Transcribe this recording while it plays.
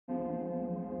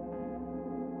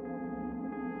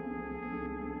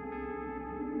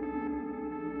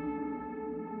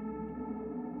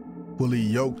Fully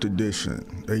yoked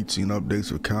edition. 18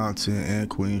 updates of content and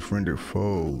queen friended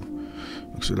foe.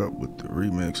 Mix it up with the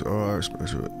remix art,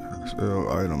 special XL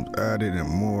items added, and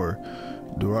more.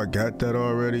 Do I got that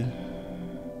already?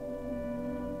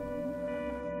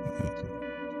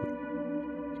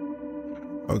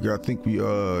 Okay, I think we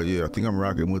yeah, I think I'm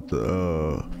rocking with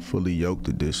the fully yoked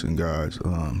edition, guys.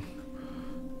 Hold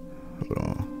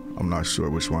on. I'm not sure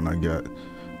which one I got,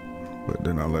 but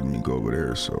they're not letting me go over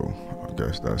there, so I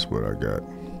guess that's what I got.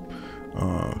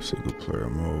 Single player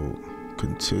mode.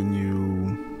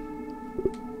 Continue.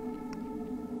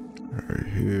 Right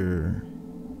here.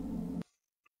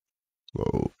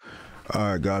 Whoa.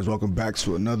 Alright guys, welcome back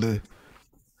to another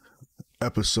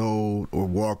episode or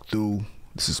walkthrough.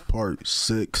 This is part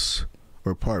 6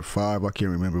 or part 5, I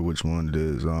can't remember which one it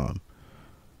is,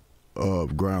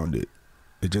 of Grounded.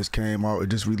 It just came out, it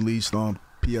just released on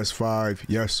PS5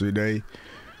 yesterday.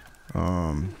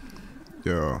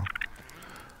 Yeah.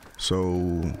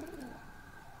 So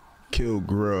kill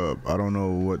grub, I don't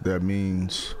know what that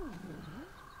means.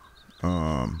 They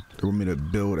want me to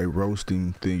build a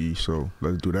roasting thingy, so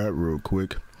let's do that real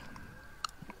quick.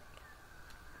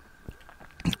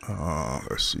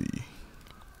 Let's see.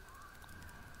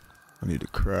 I need to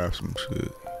craft some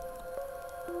shit.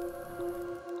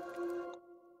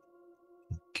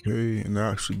 Okay, and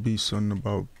that should be something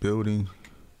about building.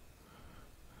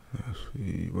 Let's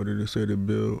see, what did it say to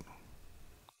build?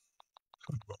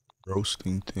 Something about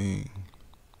roasting thing.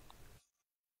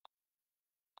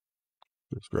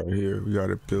 This right here, we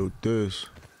gotta build this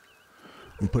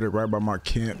and put it right by my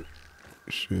camp.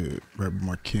 Shit, right by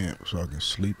my camp so I can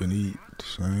sleep and eat at the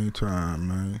same time,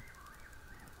 man.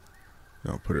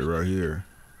 I'll put it right here.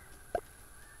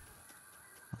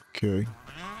 Okay.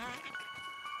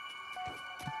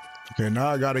 Okay, now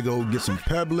I gotta go get some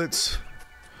pebblets,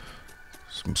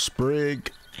 some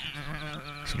sprig,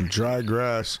 some dry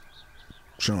grass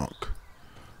chunk.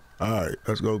 Alright,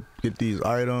 let's go get these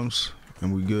items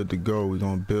and we good to go. We're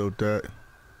gonna build that.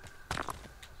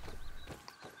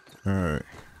 Alright.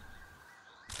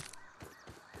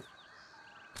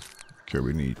 Okay,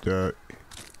 we need that.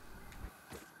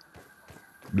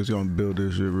 I'm just gonna build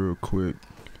this shit real quick.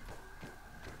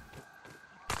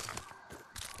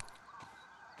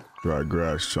 Dry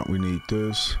grass chunk, we need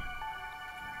this.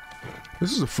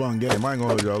 This is a fun game, I ain't gonna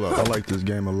hold y'all up. I like this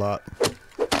game a lot.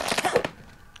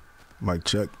 Mic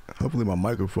check. Hopefully my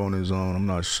microphone is on, I'm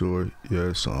not sure. Yeah,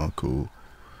 it's on, cool.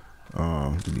 We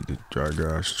need the dry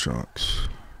grass chunks.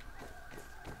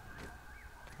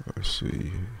 Let's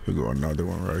see, here go another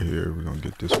one right here. We're gonna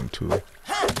get this one too.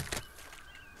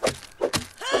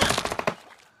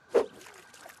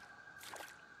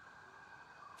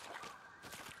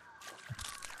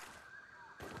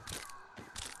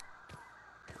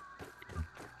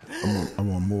 I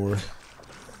want more.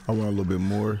 I want a little bit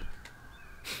more.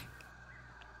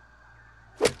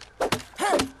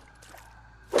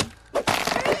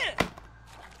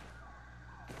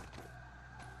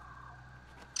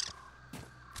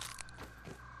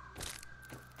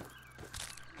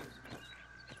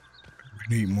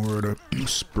 We need more of the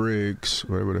sprigs,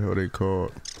 whatever the hell they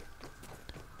called.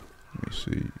 Let me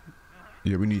see.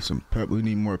 Yeah, we need some we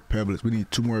need more pebblets. We need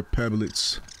 2 more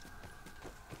pebblets.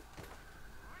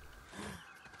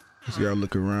 Just gotta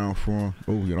look around for them.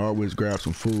 Oh, we can always grab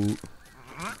some food,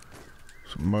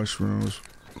 some mushrooms.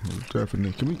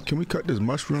 Definitely. Can we cut this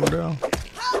mushroom down?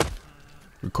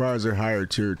 Requires a higher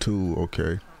tier tool.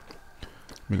 Okay.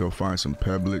 Let me go find some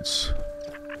pebblets.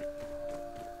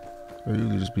 They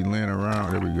usually just be laying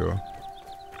around. There we go.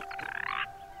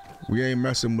 We ain't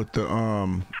messing with the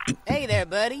Hey there,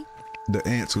 buddy. The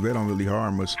ants, so they don't really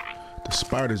harm us. The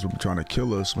spiders will be trying to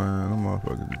kill us, man. Them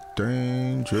motherfuckers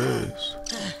dangerous.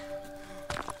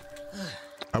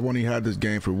 I've only had this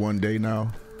game for 1 day now,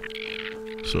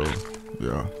 so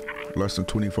yeah, less than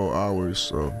 24 hours.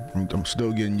 So I'm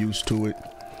still getting used to it,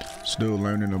 still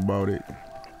learning about it.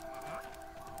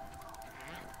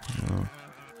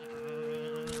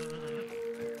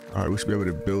 All right, we should be able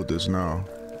to build this now.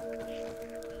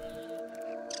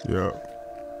 Yeah.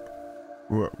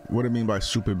 What do you mean by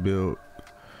super build?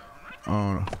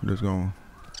 Just going.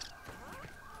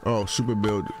 Oh, super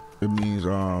build. It means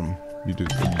you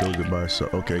just build it by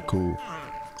itself. Okay, cool.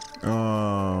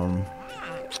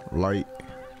 Light.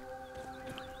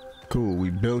 Cool. We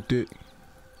built it.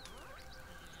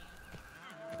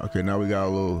 Okay, now we got a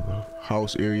little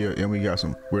house area, and we got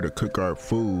some where to cook our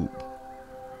food.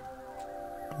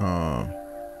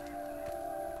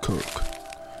 Cook.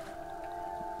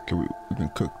 Okay, we can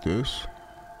cook this.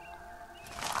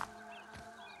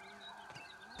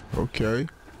 Okay.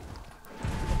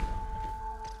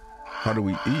 How do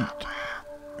we eat?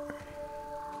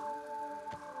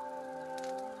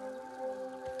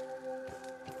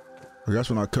 I guess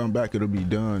when I come back, it'll be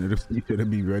done. It'll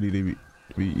be ready to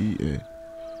be eaten.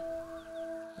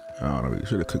 I don't know. We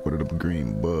should have cooked one of them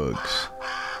green bugs.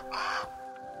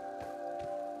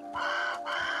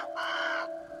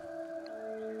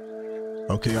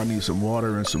 Okay, I need some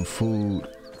water and some food.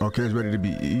 Okay, it's ready to be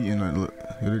eaten. Look,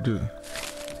 it'll just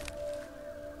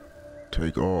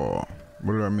take all.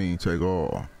 What did I mean? Take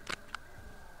all.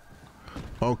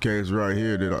 Okay, it's right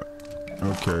here.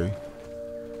 Okay.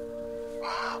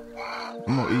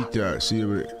 I'm gonna eat that. See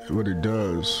what it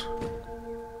does.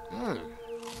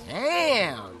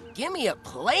 Damn! Give me a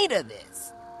plate of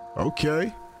this.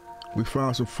 Okay. We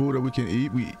found some food that we can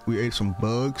eat. We ate some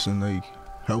bugs and they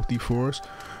healthy for us.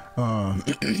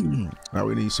 Now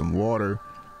we need some water.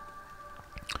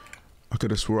 I could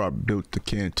have swore I built the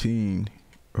canteen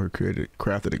or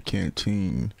crafted a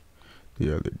canteen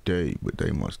the other day, but they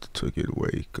must have took it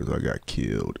away because I got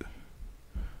killed.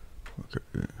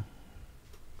 Okay.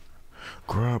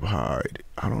 Grub hide.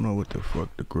 I don't know what the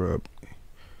fuck the grub.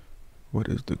 What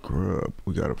is the grub?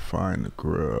 We gotta find the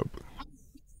grub.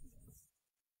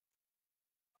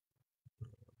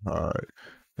 Alright.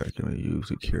 That can be used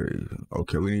to carry.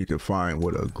 Okay, we need to find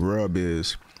what a grub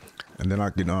is. And then I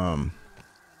can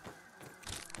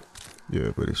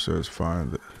yeah, but it says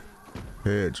find the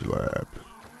hedge lab.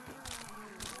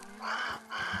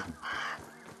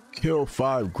 Kill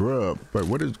 5 grub. But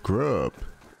what is grub?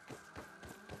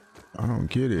 I don't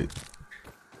get it.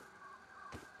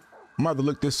 I'm about to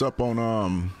look this up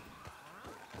on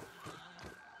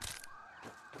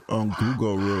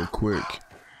Google real quick.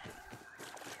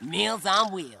 Meals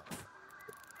on wheels.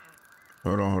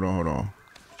 Hold on.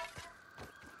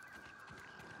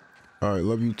 All right,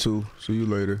 love you too. See you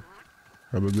later.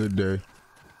 Have a good day.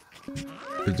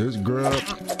 Is this grub?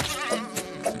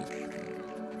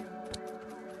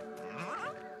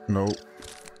 Nope.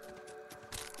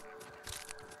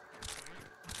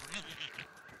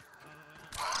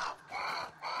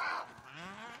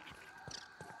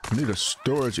 I need a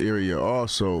storage area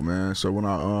also, man. So when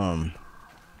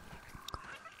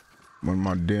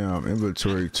my damn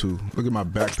inventory too. Look at my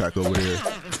backpack over there.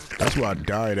 That's where I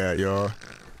died at, y'all.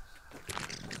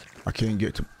 I can't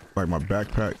get to like my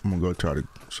backpack. I'm gonna go try to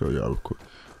show y'all real quick.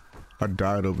 I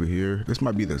died over here. This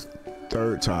might be the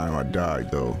 3rd time I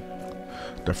died though.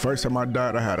 The first time I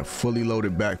died, I had a fully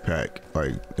loaded backpack.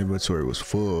 Like inventory was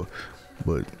full,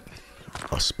 but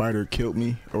a spider killed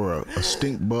me, or a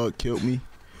stink bug killed me.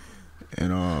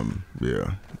 And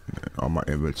yeah, all my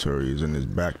inventory is in this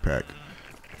backpack.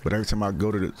 But every time I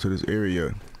go to this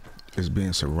area, it's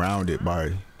being surrounded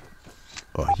by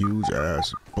a huge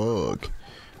ass bug,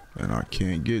 and I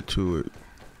can't get to it.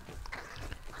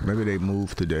 Maybe they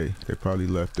moved today. They probably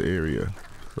left the area,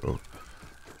 so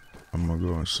I'm gonna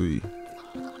go and see.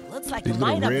 Looks like These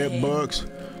little red bugs.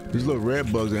 These little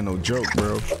red bugs ain't no joke,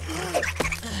 bro.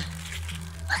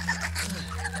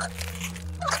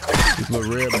 These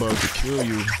little red bugs will kill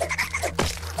you.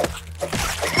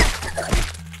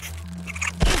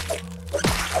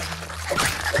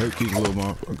 I hate these little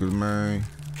motherfuckers, man.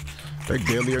 They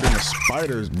deadlier than the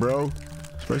spiders, bro.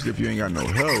 Especially if you ain't got no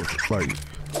health. Like,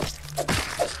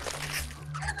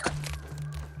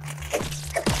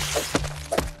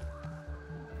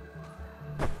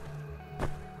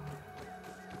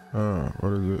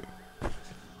 what is it?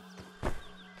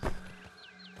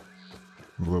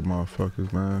 Little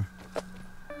motherfuckers, man.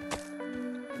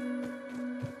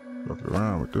 Fuck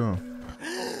around with them.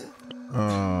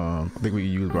 I think we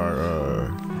can use our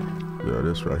yeah,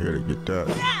 this right here to get that.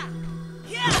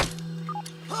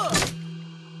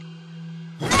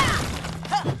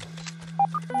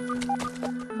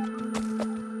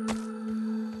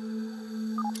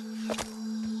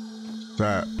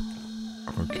 Sap.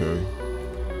 Okay.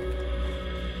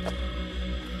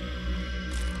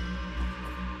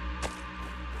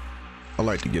 I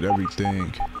like to get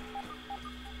everything.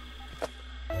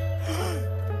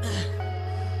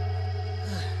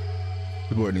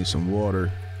 This boy needs some water.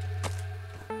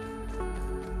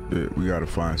 Yeah, we gotta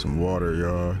find some water,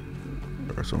 y'all,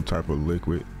 or some type of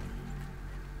liquid.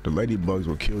 The ladybugs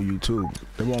will kill you too.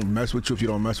 They won't mess with you if you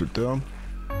don't mess with them.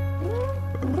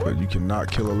 But you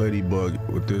cannot kill a ladybug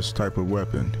with this type of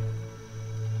weapon.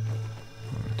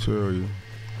 I tell you.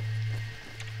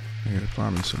 Yeah,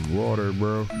 find me some water,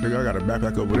 bro. Nigga, I got a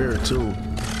backpack over there too.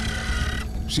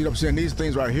 See what I'm saying? These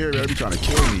things right here, they be trying to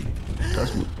kill me.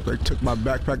 That's what they took my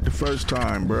backpack the first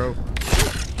time, bro.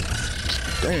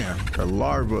 Damn, a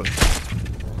larva.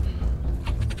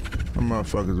 Them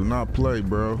motherfuckers do not play,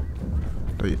 bro.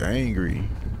 They angry.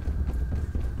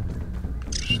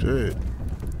 Shit.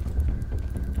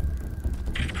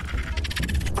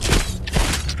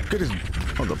 Get this.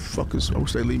 Motherfuckers, I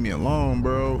wish they leave me alone,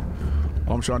 bro.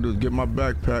 All I'm trying to do is get my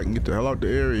backpack and get the hell out the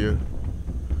area.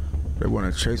 They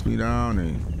want to chase me down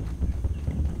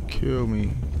and kill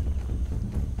me.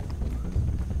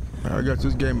 I got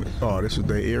this game. Oh, this is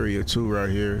the area too, right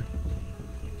here.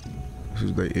 This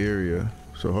is the area.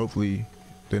 So hopefully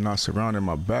they're not surrounding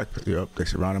my backpack. Yep, they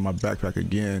surrounded my backpack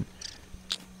again.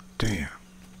 Damn.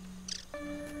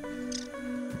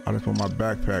 I just want my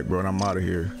backpack, bro, and I'm out of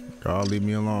here. Y'all leave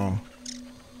me alone.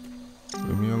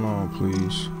 Leave me alone,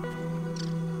 please.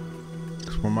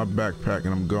 Just want my backpack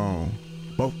and I'm gone.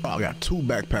 Both. Oh, I got 2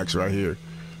 backpacks right here.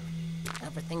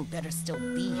 Everything better still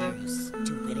be here, you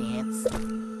stupid ants.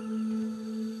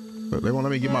 Look, they won't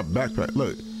let me get my backpack.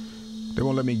 Look, they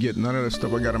won't let me get none of the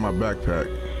stuff I got in my backpack.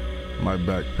 My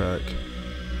backpack.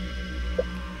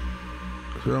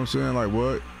 See what I'm saying? Like,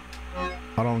 what?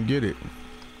 I don't get it.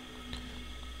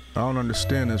 I don't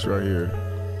understand this right here.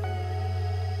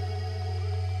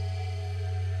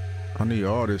 I need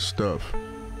all this stuff.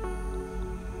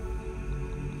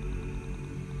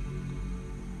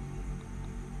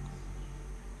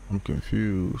 I'm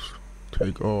confused.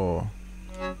 Take all.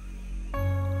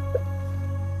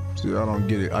 See, I don't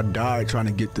get it. I died trying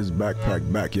to get this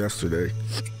backpack back yesterday.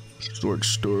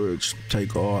 Storage,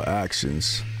 take all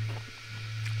actions.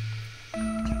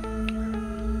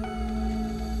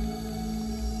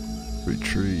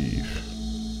 Retrieve.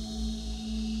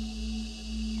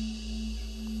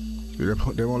 See,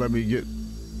 they won't let me get.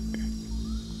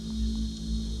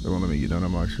 They won't let me get none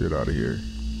of my shit out of here.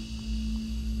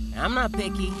 I'm not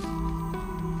picky.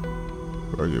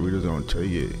 Oh yeah, we just don't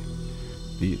take it.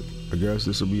 I guess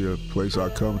this will be the place I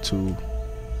come to.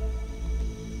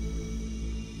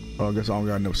 Oh, I guess I don't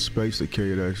got enough space to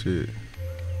carry that shit.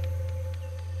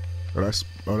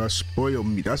 Oh, that spoiled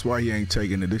me. That's why he ain't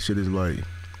taking it. This shit is like,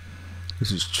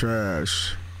 this is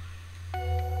trash.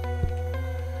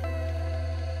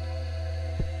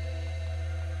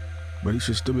 But he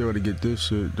should still be able to get this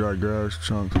shit, dry grass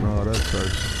chunks and all that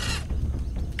type.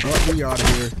 Oh, we out of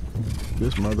here.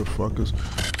 This motherfuckers.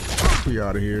 We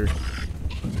out of here.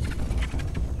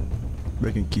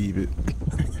 They can keep it.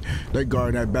 They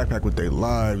guard that backpack with their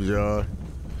lives, y'all.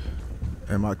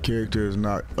 And my character is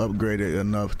not upgraded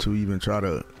enough to even try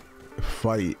to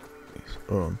fight.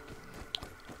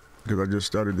 Because I just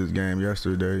started this game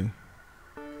yesterday.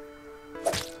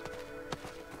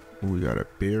 We got a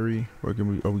berry. What can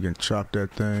we? Oh, we can chop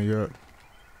that thing up.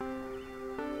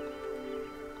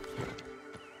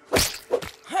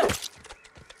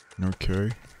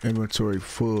 Okay. Inventory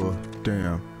full.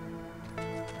 Damn.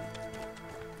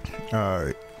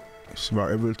 Alright. It's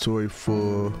my inventory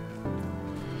full.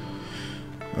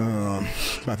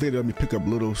 I think let me pick up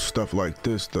little stuff like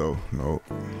this though. Nope.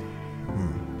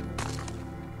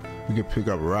 We can pick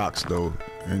up rocks though.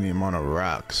 Any amount of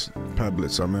rocks.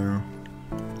 Pebblets, I mean.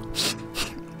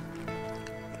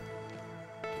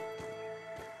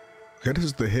 Okay, this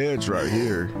is the hedge right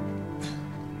here.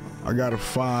 I gotta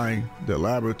find the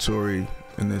laboratory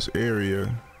in this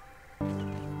area.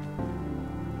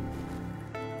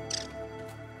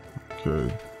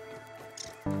 Okay.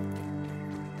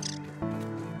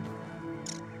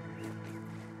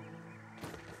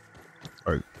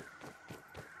 Like,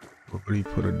 where did he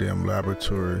put a damn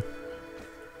laboratory?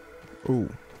 Ooh.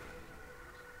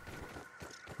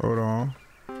 Hold on.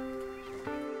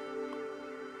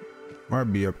 Might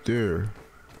be up there.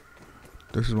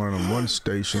 This is one of them one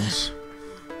stations.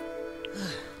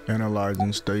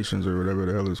 Analyzing stations or whatever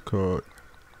the hell it's called.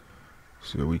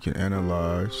 So we can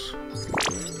analyze.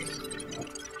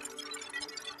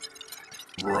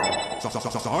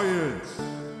 Science.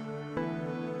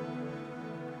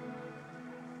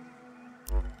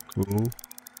 Cool.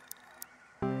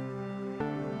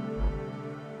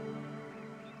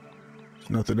 There's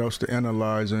nothing else to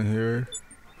analyze in here.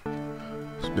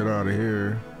 Let's get out of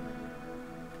here.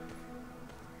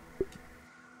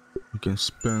 We can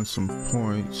spend some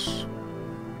points.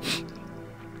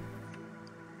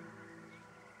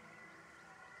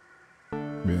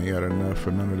 We ain't got enough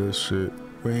for none of this shit.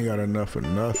 We ain't got enough for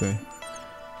nothing.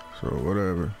 So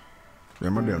whatever. Yeah,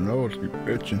 my damn nose keep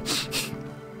itching.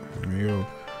 Yo.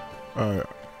 Alright,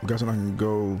 I'm guessing I can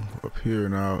go up here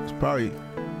now. It's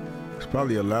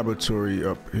probably a laboratory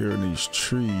up here in these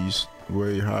trees.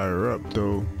 Way higher up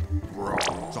though.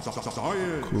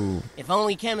 Cool. If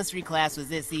only chemistry class was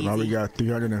this easy. Now we got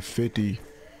 350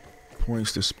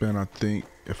 points to spend, I think.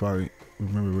 If I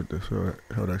remember what the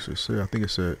hell that should say. I think it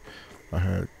said I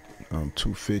had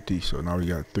 250, so now we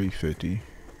got 350.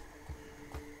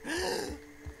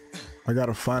 I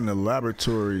gotta find the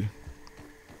laboratory.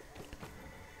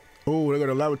 Oh, they got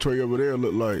a laboratory over there,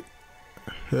 look like.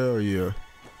 Hell yeah.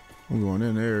 I'm going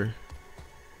in there.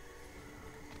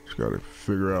 Just gotta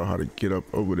figure out how to get up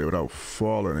over there without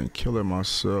falling and killing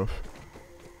myself.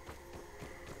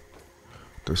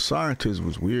 The scientist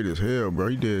was weird as hell, bro.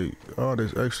 He did all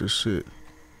this extra shit.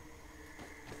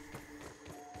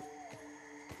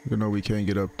 You know we can't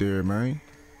get up there, man.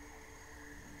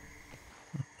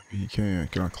 He can.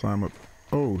 Can I climb up?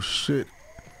 Oh shit.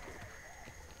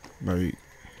 Like,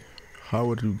 how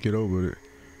would you get over it?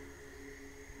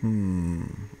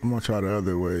 I'm gonna try the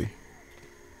other way.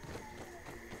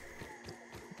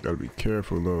 Gotta be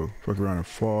careful though. Fuck around and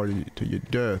fall to your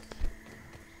death.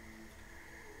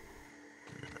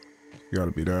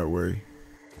 Gotta be that way.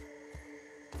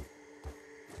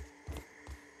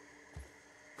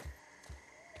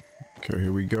 Okay,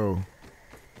 here we go.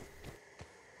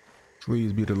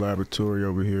 Please be the laboratory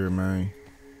over here, man.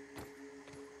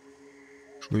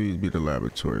 Please be the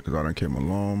laboratory, because I done came a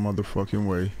long motherfucking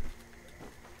way.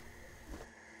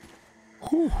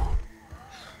 Whew.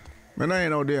 Man, that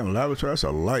ain't no damn laboratory, that's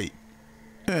a light.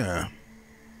 Yeah.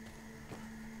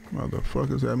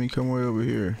 Motherfuckers had me come way over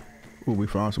here. Ooh, we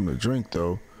found something to drink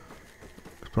though.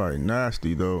 It's probably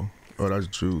nasty though. Oh, that's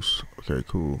juice. Okay,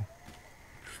 cool.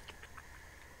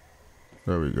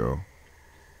 There we go.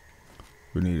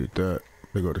 We needed that.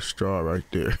 They got a straw right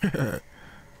there.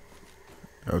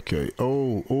 Okay.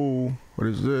 Oh, what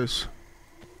is this?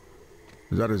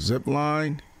 Is that a zip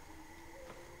line?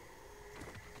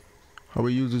 How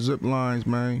we use the zip lines,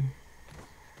 man?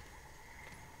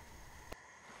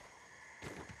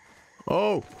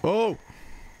 Oh!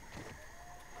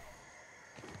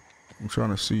 I'm trying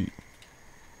to see.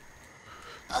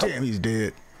 Damn, he's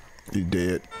dead. He's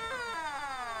dead.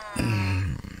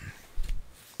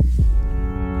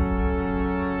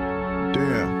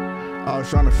 Damn. I was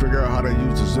trying to figure out how to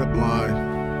use the zip line.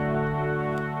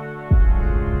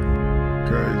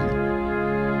 Crazy.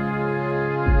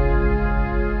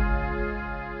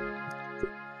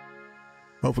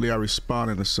 Hopefully I respawn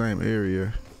in the same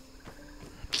area.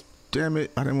 Damn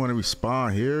it, I didn't want to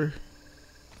respawn here.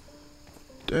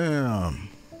 Damn.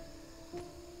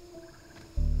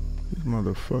 These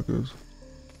motherfuckers.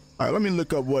 Alright, let me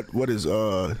look up what is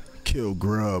kill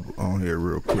grub on here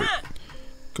real quick.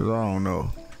 Cause I don't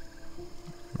know.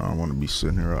 I don't want to be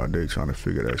sitting here all day trying to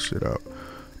figure that shit out.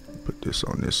 Put this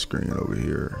on this screen over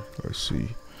here. Let's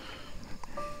see.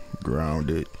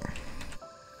 Grounded.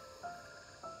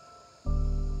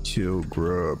 Kill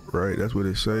grub, right? That's what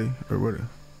it say? Or what? I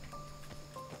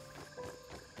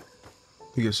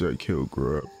think it said kill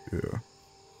grub, yeah.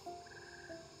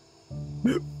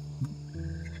 Yep.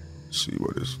 Let's see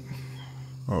what is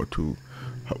how to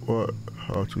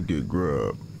get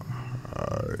grub.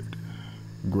 Hide.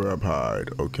 Grub hide,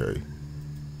 okay.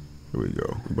 Here we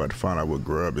go. We about to find out what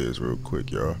grub is real quick,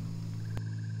 y'all.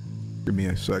 Give me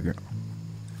a second.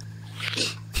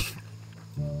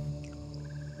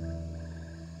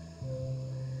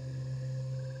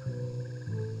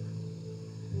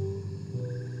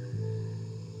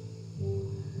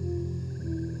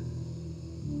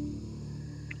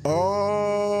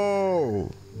 Oh,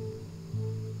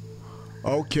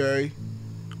 okay.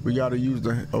 We gotta use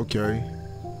the, okay.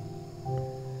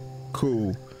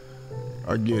 Cool.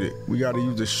 I get it. We gotta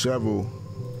use the shovel.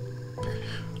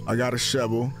 I got a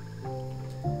shovel.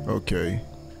 Okay.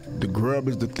 The grub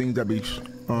is the things that be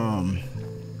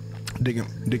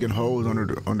digging holes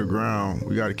underground.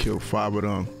 We gotta kill 5 of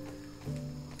them.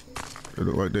 It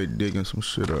look like they digging some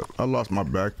shit up. I lost my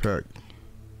backpack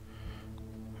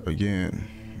again.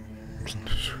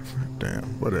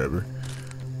 Damn, whatever.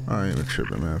 I ain't even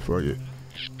tripping, man. Fuck it.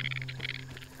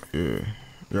 Yeah, you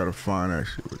gotta find that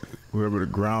shit. Wherever the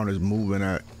ground is moving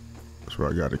at, that's where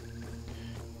I gotta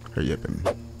hurry up and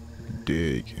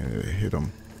dig and hit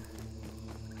them.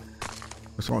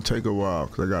 It's gonna take a while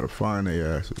because I gotta find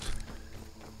their asses.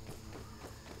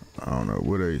 I don't know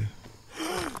where they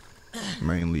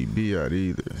mainly be at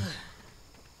either.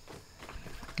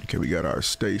 Okay, we got our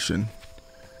station.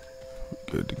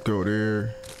 Good to go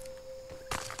there.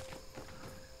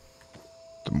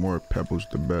 The more pebbles,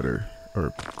 the better.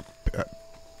 Or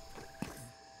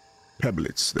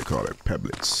pebblets, they call it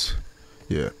pebblets.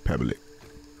 Yeah, pebblet.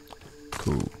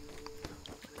 Cool.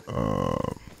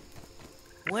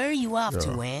 Where are you off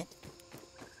to, Ant?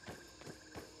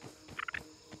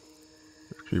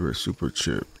 Favorite super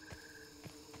chip.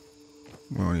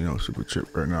 We don't need no super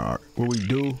chip right now. What we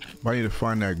do, I need to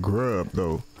find that grub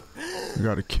though. We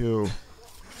gotta kill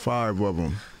 5 of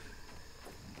them.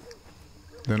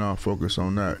 Then I'll focus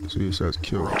on that. See, it says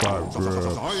kill 5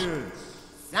 grubs.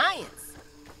 Science.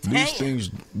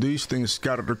 These things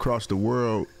scattered across the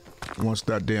world once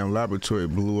that damn laboratory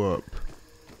blew up.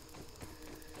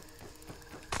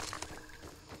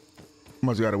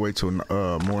 Must gotta wait till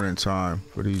morning time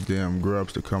for these damn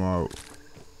grubs to come out.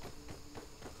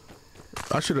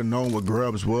 I should have known what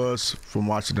grubs was from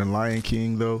watching The Lion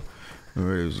King though. It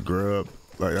was grub,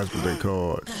 like that's what they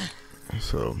called.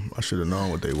 So I should have known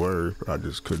what they were, but I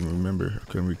just couldn't remember. I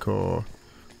couldn't recall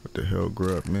what the hell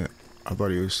grub meant. I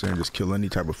thought he was saying just kill any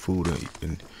type of food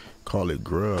and call it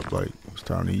grub, like it's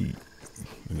time to eat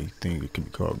anything that can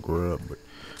be called grub. But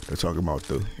they're talking about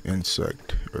the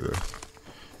insect or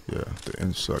the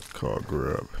insect called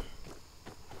grub.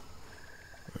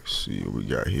 Let's see what we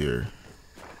got here.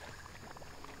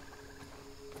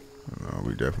 No,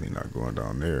 we definitely not going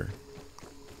down there.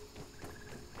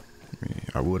 I mean,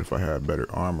 I would if I had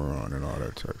better armor on and all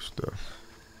that type of stuff.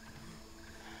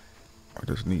 I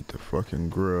just need the fucking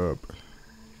grub.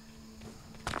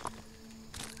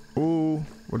 Oh,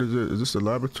 what is it? Is this a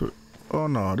laboratory? Oh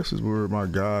no, this is where my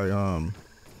guy,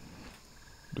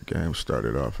 the game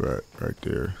started off at, right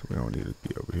there. We don't need to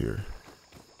be over here.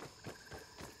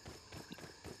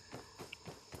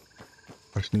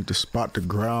 I just need to spot the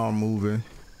ground moving.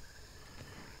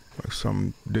 Like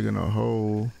something digging a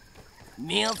hole.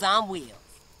 Meals on wheels.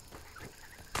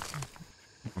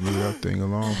 Leave that thing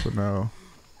alone for now.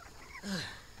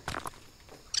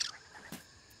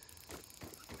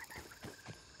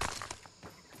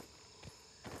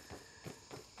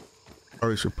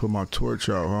 Probably should put my torch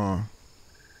out, huh?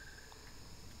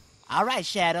 All right,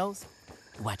 Shadows.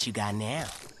 What you got now?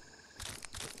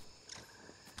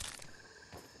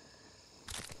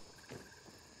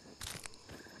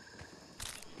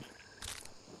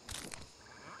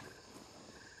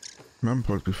 I'm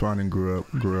supposed to be finding grub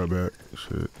at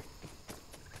shit.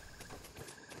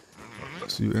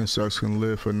 So you insects can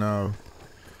live for now.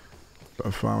 If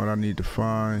I find what I need to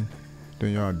find,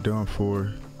 then y'all done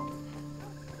for.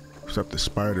 Except the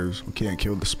spiders. We can't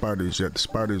kill the spiders yet. The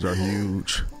spiders are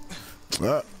huge.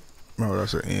 Ah, no,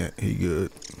 that's an ant. He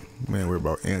good. Man, we're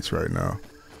about ants right now.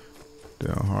 They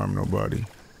don't harm nobody.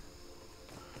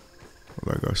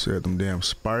 Like I said, them damn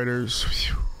spiders.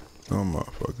 Whew. Them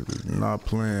motherfuckers is not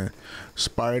playing.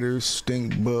 Spiders,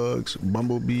 stink bugs,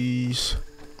 bumblebees.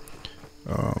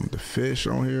 The fish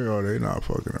on here, oh, they not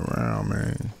fucking around,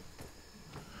 man.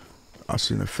 I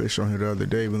seen a fish on here the other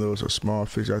day, even though it's a small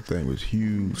fish, I think it was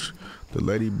huge. The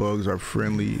ladybugs are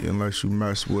friendly unless you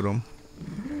mess with them.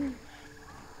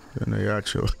 And they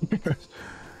at you.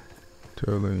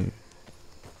 Telling you.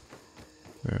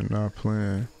 They're not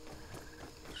playing.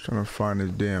 Just trying to find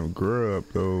this damn grub,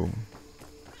 though.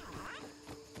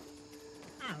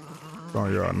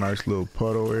 Found y'all a nice little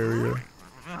puddle area.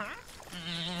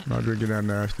 Not drinking that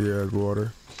nasty ass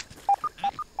water.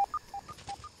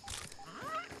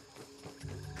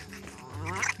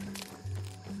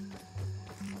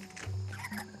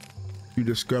 You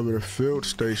discovered a field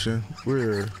station.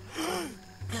 Where?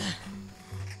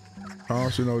 I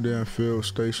don't see no damn field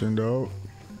station, dog.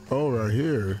 Oh, right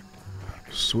here.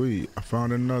 Sweet. I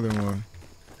found another one.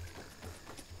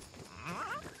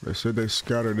 They said they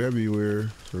scattered everywhere,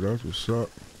 so that's what's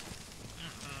up.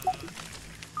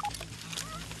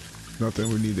 Nothing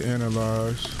we need to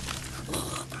analyze.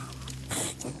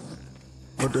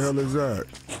 What the hell is that?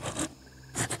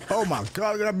 Oh my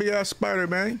god, look at that big ass spider,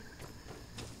 man.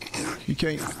 You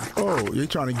can't. Oh, you're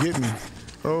trying to get me.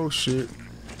 Oh shit.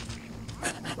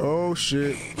 Oh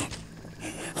shit.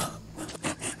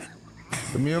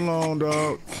 Leave me alone,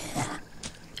 dog.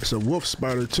 It's a wolf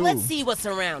spider too. Let's see what's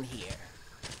around here.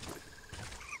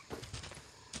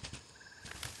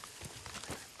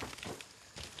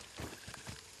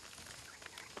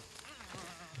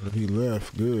 He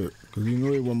left, good, because he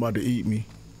knew he wasn't about to eat me.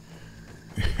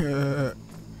 Thought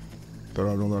I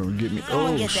was gonna let him get me.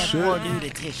 Oh get that shit. poor dude a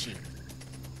tissue.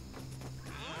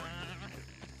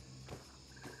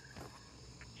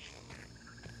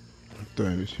 That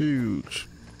thing is huge.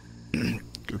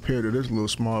 Compared to this little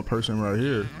small person right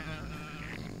here.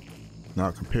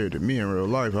 Not compared to me in real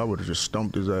life, I would have just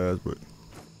stumped his ass, but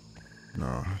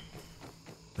nah.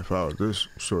 If I was this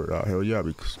short out, hell yeah, I'd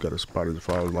be got a spider. If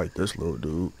I was like this little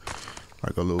dude,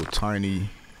 like a little tiny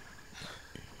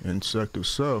insect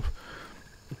itself.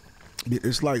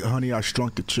 It's like Honey, I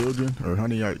Shrunk the Children, or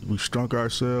Honey, We Shrunk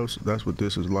Ourselves. That's what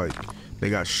this is like.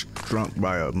 They got shrunk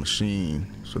by a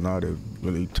machine, so now they're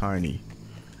really tiny.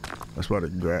 That's why the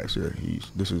grass here.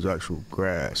 This is actual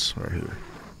grass right here.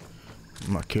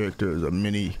 My character is a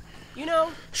mini. You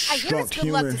know, I hear it's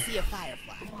good luck to see a firefly.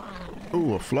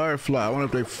 Ooh, a firefly. I wonder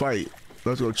if they fight.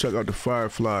 Let's go check out the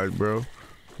fireflies, bro.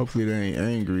 Hopefully they ain't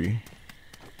angry.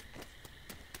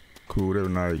 Cool, they're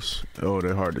nice. Oh,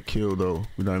 they're hard to kill though.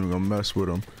 We're not even gonna mess with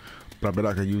them. But I bet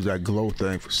I could use that glow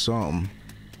thing for something.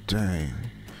 Dang.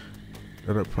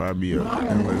 That'll probably be an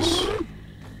endless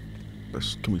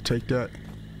us. Can we take that?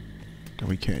 Then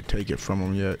we can't take it from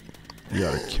them yet. We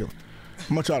gotta kill.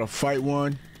 I'm gonna try to fight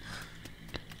one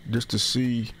just to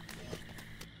see.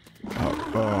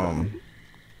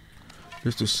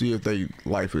 Just to see if they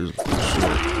life is shit.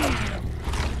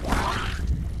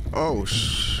 Oh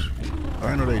I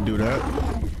didn't know they do that.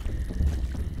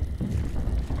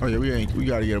 Oh yeah, we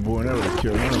gotta get a boy and arrow to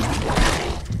kill him.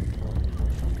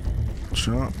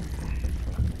 Shrunk.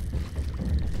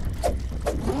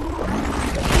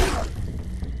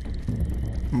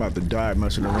 I'm about to die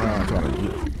messing around trying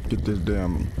to get this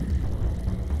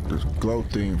glow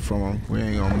thing from him. We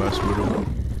ain't gonna mess with him.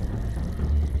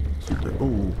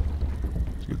 Ooh.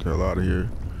 Let's get the hell out of here.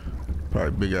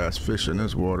 Probably big ass fish in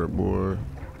this water, boy.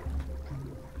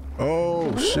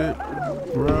 Oh shit.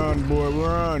 Run, boy,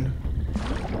 run.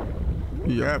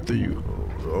 He after you.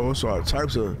 Oh, it's all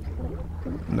types of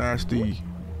nasty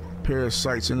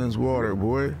parasites in this water,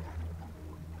 boy.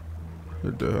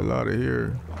 Get the hell out of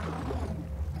here.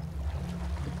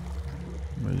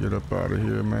 Let me get up out of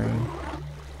here, man.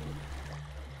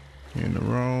 You're in the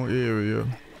wrong area.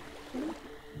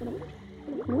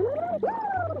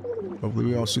 Hopefully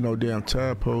we don't see no damn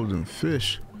tadpoles and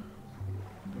fish.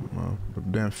 The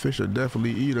damn fish will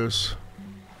definitely eat us.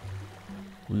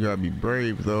 We gotta be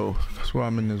brave though. That's why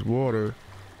I'm in this water.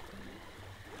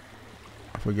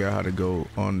 I forgot how to go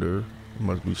under. It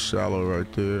must be shallow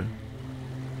right there.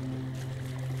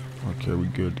 Okay, we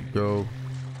good to go.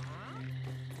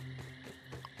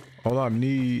 All I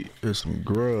need is some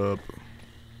grub.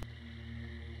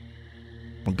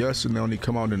 I'm guessing they only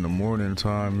come out in the morning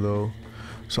time though.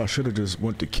 So I should have just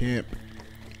went to camp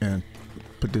and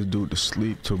put this dude to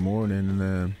sleep till morning and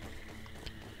then,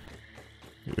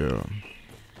 yeah.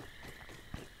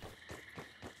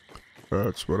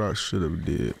 That's what I should have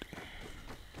did.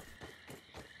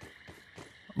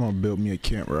 I'm gonna build me a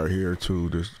camp right here too.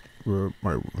 This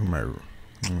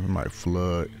might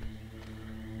flood.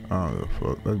 I don't give a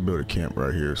fuck. Let's build a camp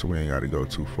right here so we ain't gotta go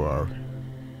too far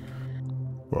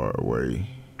away.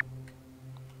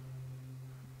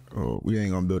 Oh, we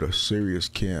ain't gonna build a serious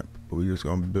camp, but we just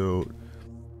gonna build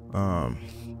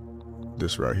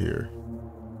this right here.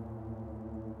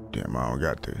 Damn, I don't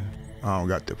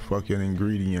got the fucking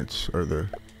ingredients or the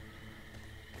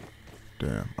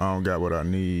damn, I don't got what I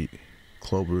need.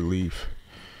 Clover leaf.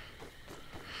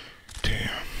 Damn,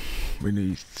 we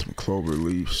need some clover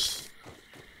leaves.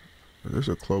 There's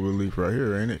a clover leaf right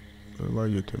here, ain't it? Look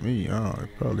like it to me. Oh,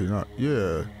 probably not.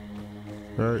 Yeah.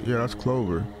 Right, yeah, that's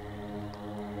clover.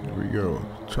 There we go.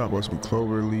 Chop up some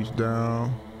clover leaves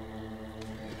down.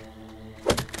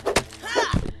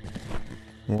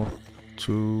 1,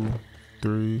 2,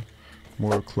 3.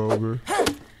 More clover.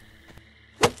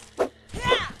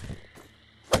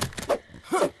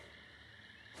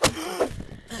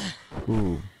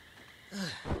 Ooh.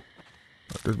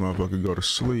 Let this motherfucker go to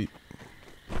sleep.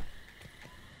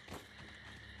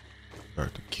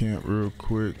 Back to camp real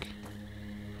quick.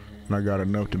 And I got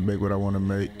enough to make what I want to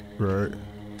make, right?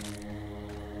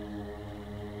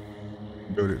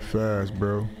 Build it fast,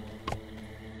 bro.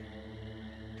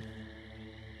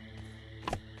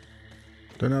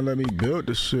 They not let me build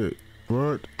this shit.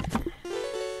 What?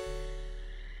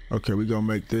 Okay, we gonna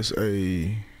make this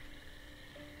a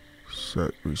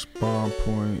set respawn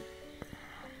point.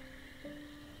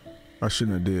 I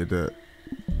shouldn't have did that.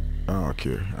 I don't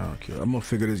care. I don't care. I'm gonna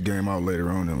figure this game out later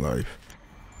on in life.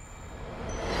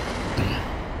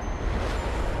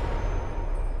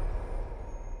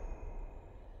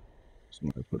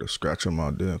 Somebody put a scratch on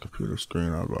my damn computer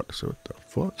screen. I was about to say, what the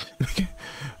fuck?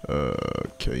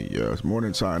 Okay, yeah, it's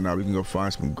morning time now. We can go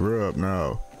find some grub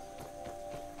now.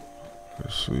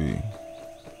 Let's see.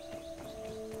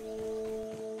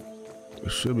 It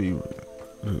should be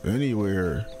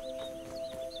anywhere.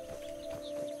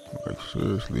 Like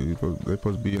seriously, they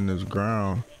supposed to be in this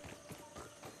ground.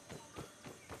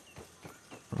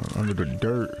 Under the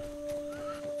dirt.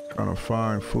 Trying to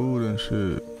find food and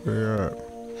shit. They at.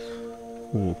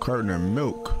 Ooh, carton of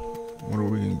milk. What are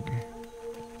we?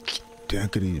 Damn,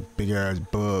 look at these big ass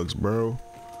bugs, bro.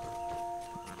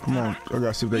 Come on, I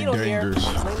gotta see if they dangerous.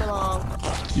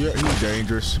 Yeah, he's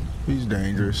dangerous. He's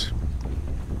dangerous.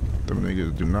 Them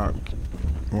niggas do not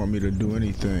want me to do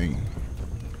anything.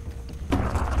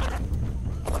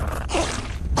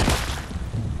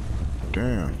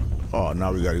 Damn. Oh,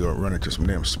 now we gotta go run into some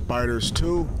damn spiders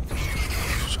too.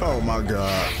 Oh my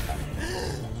god.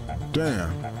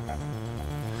 Damn.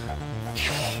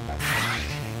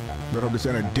 Better hope this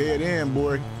ain't a dead end,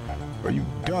 boy. Are you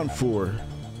done for?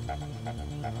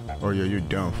 Oh yeah, you're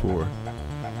done for.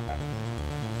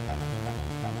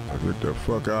 Let's get the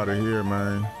fuck out of here,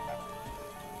 man.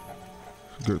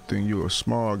 Good thing you're a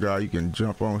small guy. You can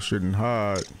jump on shit and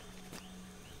hide.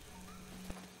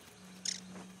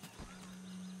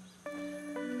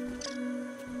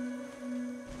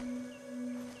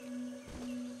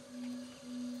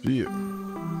 Yeah.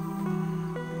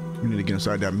 We need to get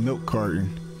inside that milk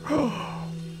carton.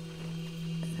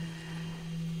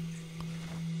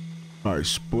 Alright,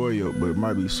 spoiled, but it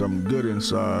might be something good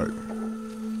inside.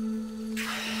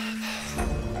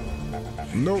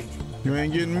 Nope, you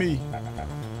ain't getting me.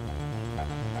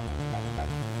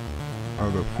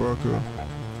 Motherfucker.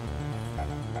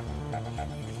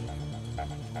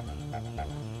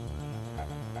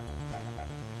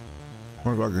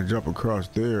 Wonder if I can jump across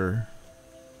there.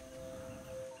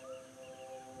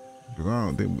 I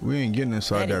don't think we ain't getting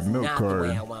inside that milk That is not carton. the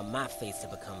way I want my face to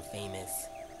become famous.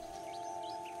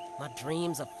 My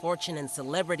dreams of fortune and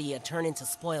celebrity had turned into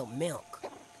spoiled milk.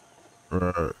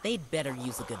 Right. They'd better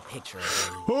use a good picture of me.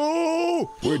 Oh,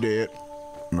 we're dead.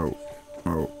 No,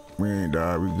 no, we ain't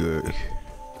died. We good.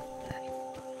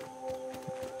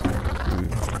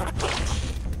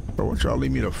 Bro, won't y'all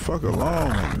leave me the fuck alone?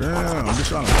 Damn, I'm just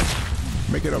trying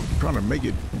to make it up, trying to make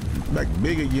it back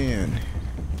big again.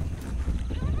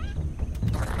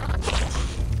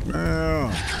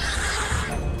 Damn.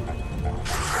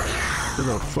 Get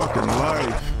a fucking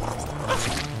life.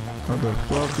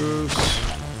 Motherfuckers.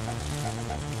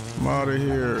 I'm out of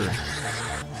here.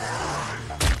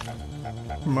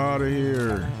 I'm out of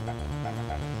here.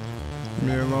 Leave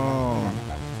me alone.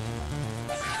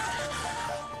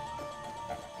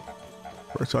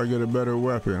 First I get a better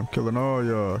weapon. I'm killing all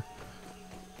y'all.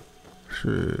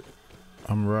 Shit.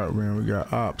 I'm right, man. We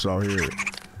got ops out here.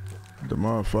 The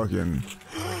motherfucking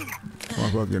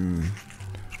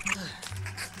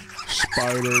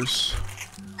spiders.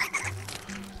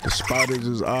 The spiders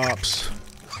is ops.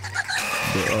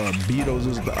 The beetles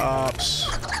is the ops.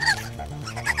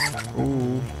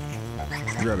 Ooh.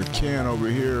 We got a can over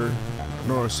here. I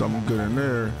know there's something good in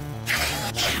there.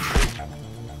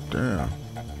 Damn.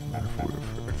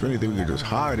 If anything, we could just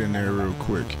hide in there real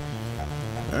quick.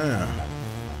 Damn.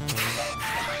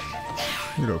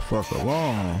 Leave the fuck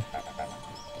alone.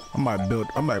 I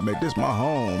might make this my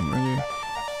home, man.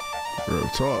 Real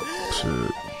talk,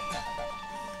 shit.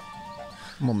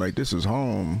 I'm gonna make this his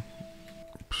home.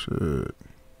 Shit.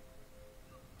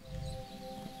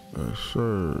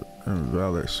 Sure.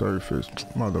 Invalid surface.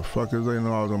 Motherfuckers, they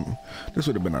know I was this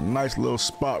would have been a nice little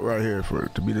spot right here for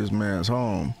it to be this man's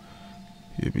home.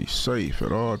 He'd be safe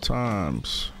at all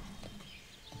times.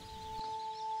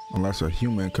 Unless a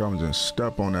human comes and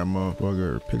step on that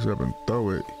motherfucker, picks it up and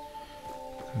throw it.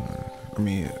 I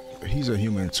mean, he's a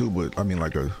human too, but I mean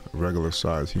like a regular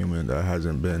sized human that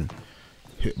hasn't been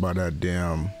hit by that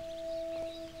damn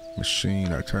machine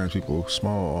that turns people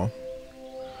small.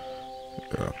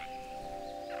 Yeah.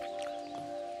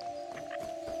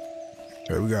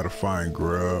 Okay, we gotta find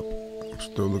grub. I'm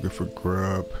still looking for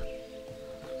grub.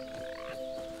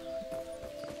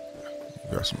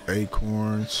 Got some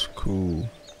acorns. Cool.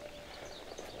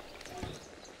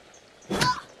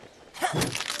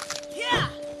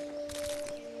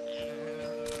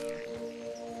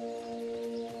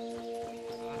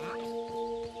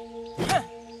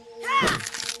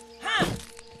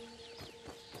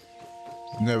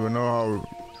 You never know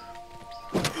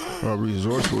how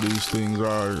resourceful these things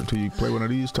are until you play one of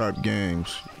these type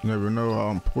games. You never know how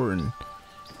important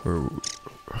or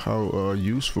how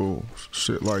useful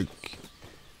shit like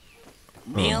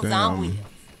Meals on wheels.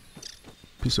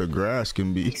 Piece of grass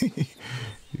can be.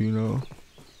 You know.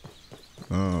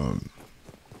 I'm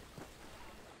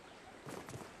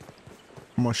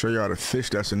gonna show y'all the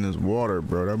fish that's in this water,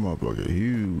 bro. That motherfucker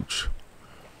huge.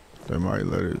 They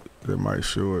might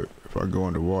show it if I go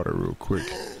underwater real quick.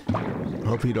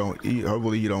 Hopefully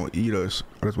he don't eat us.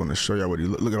 I just want to show y'all what he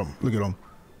look at him. Look at him.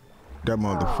 That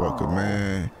motherfucker,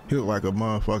 man. He look like a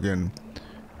motherfucking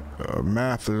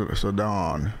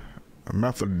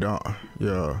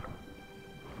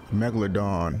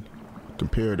megalodon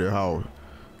compared to how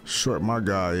short my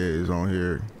guy is on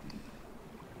here.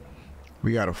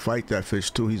 We gotta fight that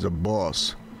fish too. He's a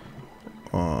boss.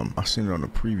 I seen it on the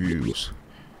previews.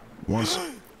 Once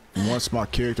my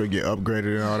character get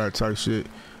upgraded and all that type shit,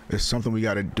 it's something we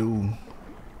gotta do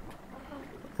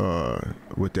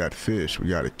with that fish. We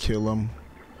gotta kill him,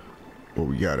 or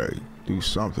we gotta do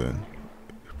something.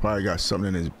 Probably got something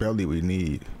in his belly we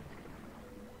need.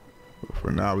 But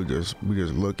for now, we just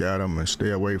look at him and stay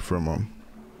away from him.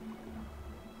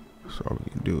 That's all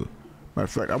we can do. Matter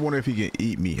of fact, I wonder if he can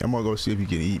eat me. I'm gonna go see if he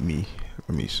can eat me.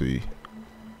 Let me see.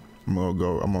 I'm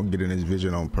gonna get in his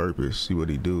vision on purpose, see what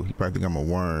he do. He probably think I'm a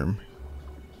worm.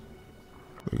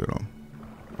 Look at him.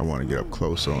 I want to get up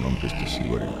close on him just to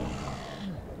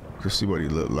see what he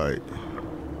looked like.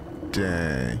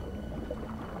 Dang.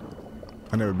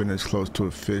 I never been this close to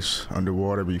a fish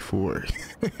underwater before.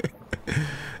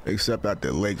 Except at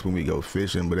the lakes when we go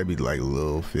fishing, but that'd be like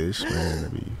little fish, man.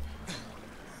 That'd be...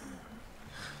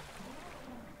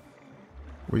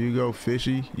 Where you go,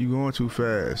 fishy? You going too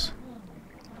fast.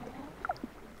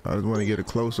 I just want to get a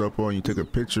close up on you, take a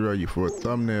picture of you for a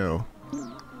thumbnail.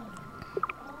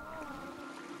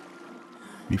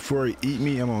 Before he eat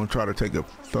me, I'm gonna try to take a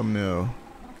thumbnail.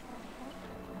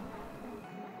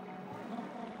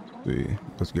 See,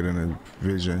 let's get in his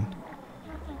vision.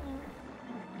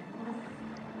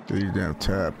 These damn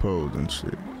tadpoles and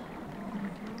shit.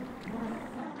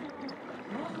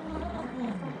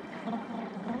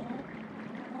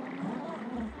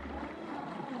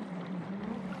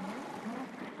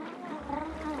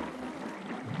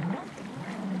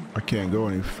 I can't go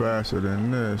any faster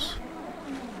than this.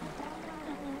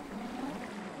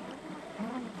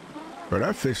 Bro,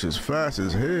 that fish is fast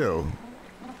as hell.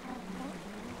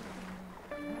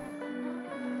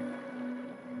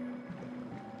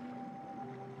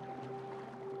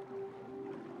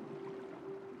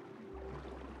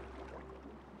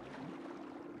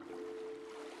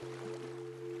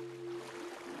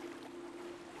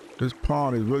 This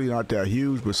pond is really not that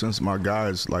huge, but since my guy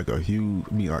is like a huge,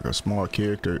 like a small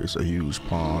character, it's a huge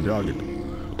pond. Y'all get,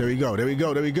 there we go, there we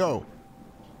go, there we go.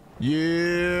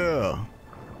 Yeah.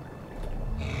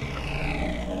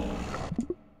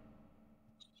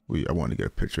 I want to get a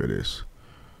picture of this.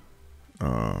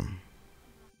 Why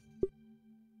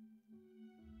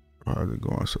is it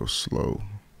going so slow?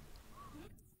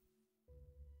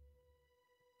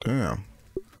 Damn.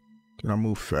 Can I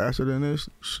move faster than this?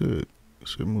 Shit.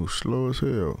 Should move slow as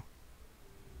hell.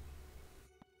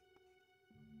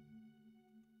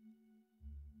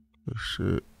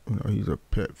 Shit, you know, he's a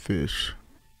pet fish.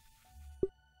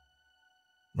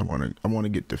 I wanna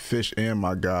get the fish and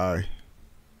my guy.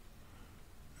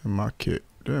 And my kid.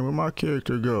 Damn, where my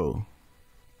character go?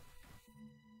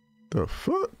 The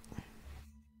fuck?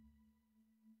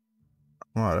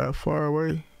 Wow, that far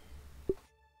away?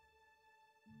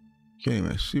 Can't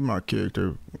even see my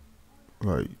character.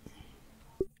 Like,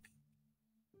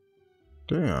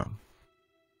 damn.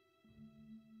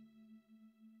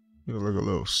 You look like a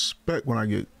little speck when I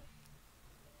get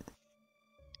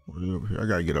over here. I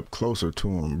gotta get up closer to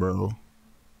him, bro.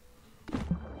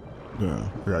 Yeah,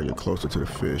 I gotta get closer to the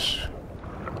fish.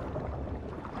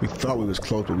 We thought we was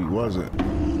close, but we wasn't.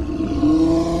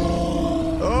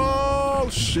 Oh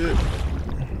shit!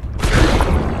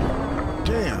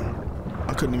 Damn!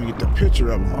 I couldn't even get the picture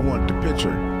of him. I wanted the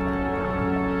picture.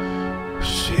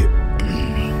 Shit.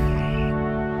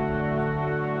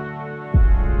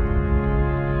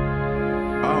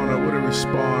 I don't know where to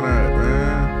respawn at,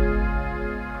 man.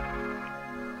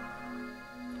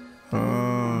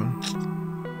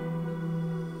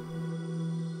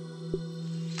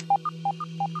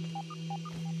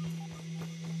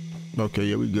 Okay,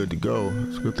 yeah, we good to go.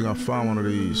 It's a good thing I found one of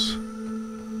these.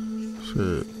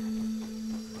 Shit.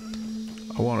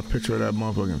 I want a picture of that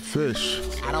motherfucking fish.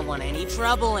 I don't want any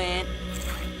trouble, Aunt.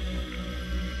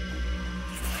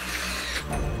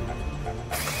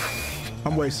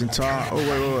 I'm wasting time. Oh,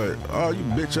 wait. Oh, you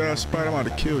bitch ass spider, I'm about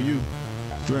to kill you.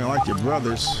 You ain't like your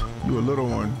brothers. You a little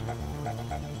one.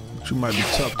 But you might be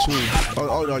tough too.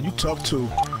 Oh no, you tough too.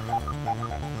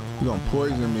 You gonna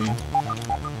poison me.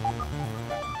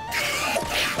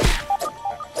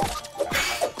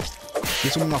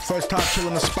 This is my first time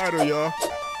killing a spider, y'all.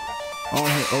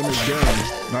 On this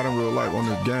game. Not in real life, on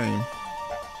this game.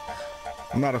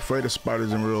 I'm not afraid of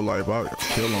spiders in real life. I'll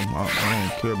kill them. I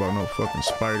don't care about no fucking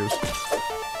spiders.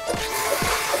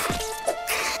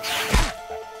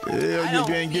 Yeah,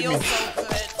 you ain't get me.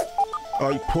 So Oh,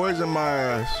 you poisoned my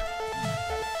ass.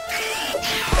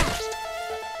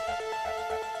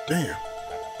 Damn.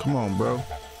 Come on, bro. You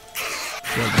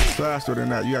gotta be faster than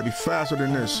that. You gotta be faster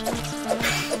than this.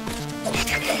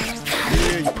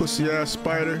 Yeah, you pussy ass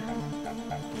spider.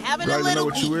 Having You a guys little know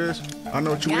what you is? I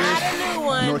know what you Got is. a new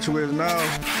one. You know what you is now?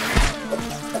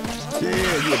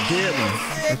 Yeah, you a dead one.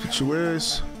 That's what you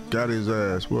is. Got his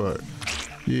ass. What?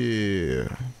 Yeah.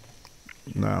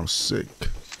 Now I'm sick.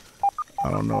 I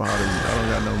don't know how to. I don't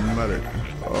got no medic.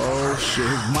 Oh shit,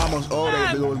 his mama's. Oh,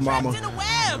 there goes his mama.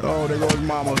 Oh, there goes his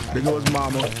mama. There goes his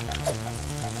mama.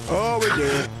 Oh, we're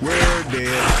dead. We're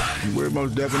dead. We're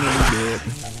most definitely dead.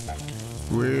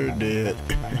 We're dead.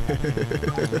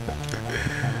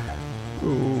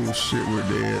 Oh shit, we're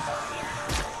dead.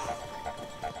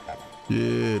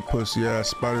 Yeah, pussy ass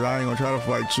spiders. I ain't gonna try to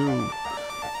fight you.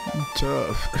 You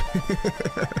tough.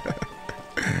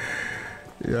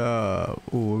 Yeah.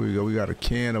 Oh, here we go. We got a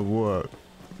can of what?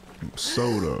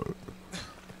 Soda.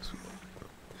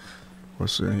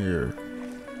 What's in here?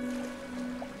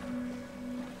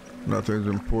 Nothing's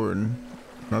important.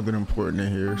 Nothing important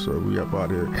in here, so we up out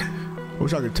here. I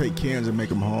wish I could take cans and make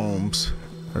them homes.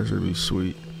 That should be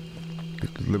sweet.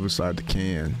 Just live inside the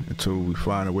can until we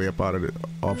find a way up out of it,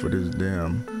 off of this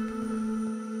damn,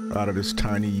 out of this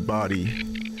tiny body.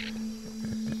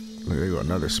 Look, there go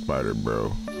another spider,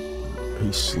 bro.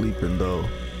 He's sleeping though.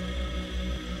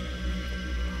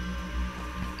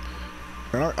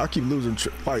 And I keep losing,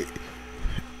 like,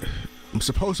 I'm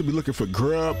supposed to be looking for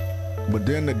grub, but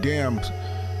then the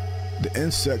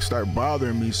insects start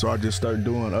bothering me, so I just start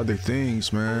doing other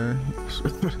things, man.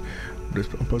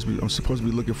 I'm supposed to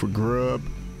be looking for grub,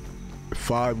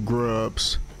 5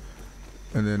 grubs,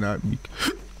 and then I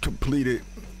complete it.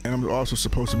 And I'm also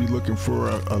supposed to be looking for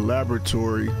a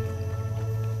laboratory,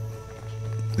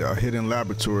 a hidden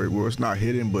laboratory. Well, it's not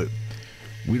hidden, but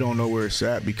we don't know where it's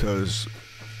at because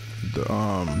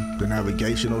the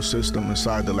navigational system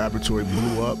inside the laboratory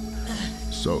blew up.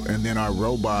 So, and then our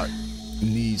robot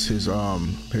needs his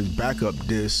backup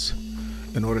disk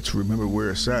in order to remember where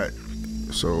it's at.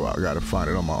 So I gotta find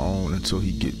it on my own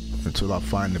until I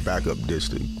find the backup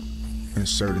disk to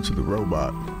insert into the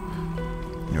robot.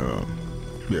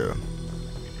 Yeah.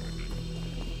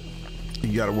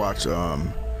 You gotta watch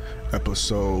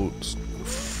episode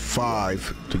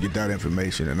 5 to get that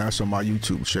information, and that's on my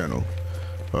YouTube channel,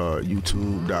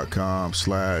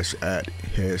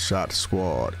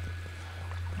 youtube.com/@headshotsquad.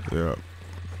 Yeah.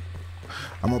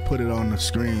 I'm gonna put it on the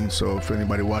screen, so if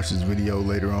anybody watches this video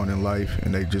later on in life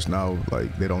and they just now,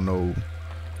 like, they don't know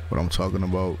what I'm talking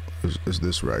about, is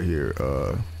this right here,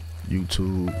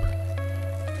 YouTube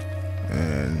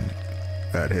and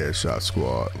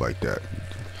 @headshotsquad, like that.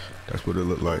 That's what it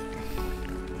looked like.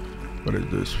 What is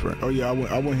this, friend? Oh yeah,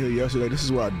 I went here yesterday. This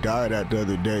is where I died at the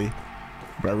other day,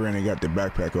 but I ran and got the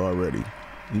backpack already.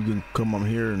 You can come on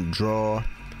here and draw.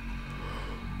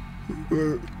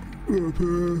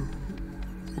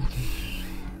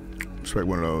 It's like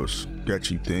one of those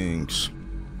sketchy things.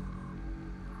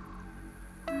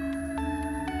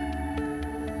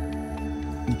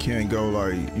 You can't go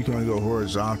you can only go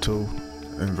horizontal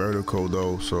and vertical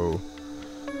though, so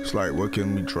it's like, what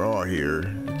can we draw here?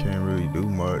 You can't really do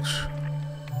much.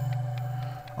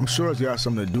 I'm sure it's got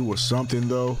something to do with something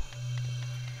though.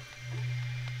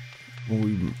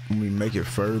 When we make it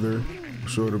further, I'm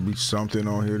sure there'll be something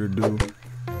on here to do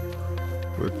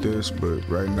with this, but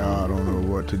right now I don't know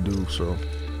what to do. So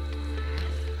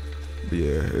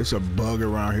yeah, it's a bug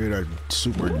around here that's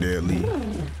super deadly,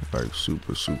 like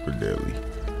super deadly.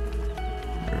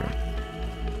 Yeah.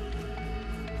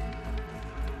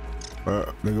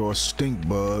 There go a stink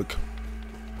bug.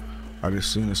 I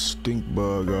just seen a stink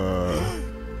bug.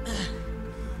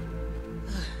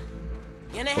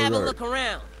 Gonna have a look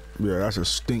around. Yeah, that's a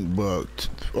stink bug.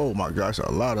 Oh my gosh, a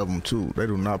lot of them too. They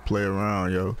do not play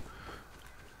around, yo.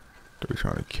 They're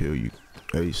trying to kill you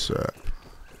ASAP.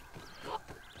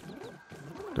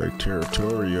 They're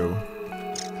territorial.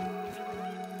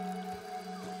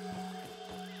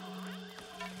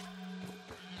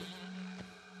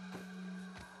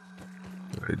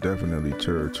 They're definitely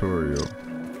territorial.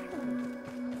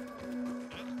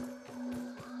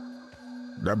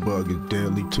 That bug is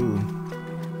deadly too.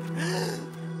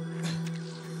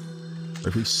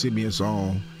 If he see me, it's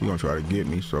on. He gonna try to get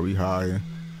me, so we hiding.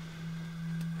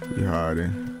 We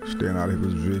hiding, staying out of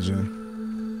his vision.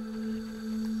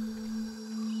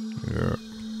 Yeah.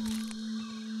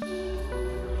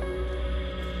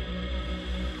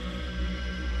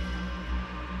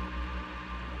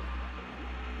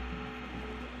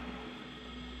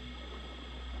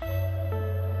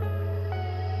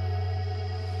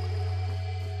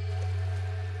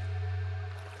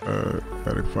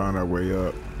 Gotta find our way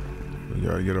up. We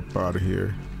gotta get up out of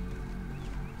here.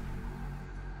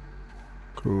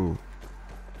 Cool.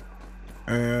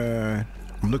 And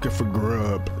I'm looking for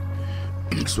grub.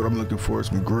 That's what I'm looking for,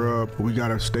 some grub. We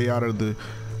gotta stay out of the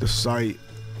sight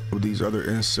of these other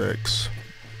insects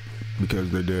because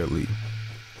they're deadly.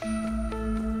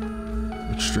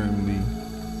 Extremely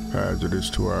hazardous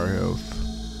to our health.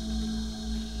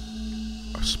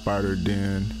 A spider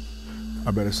den.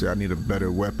 I better say I need a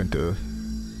better weapon to.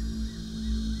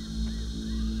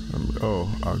 Oh,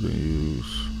 I can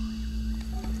use.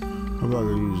 I'm about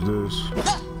to use this.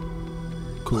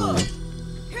 Cool.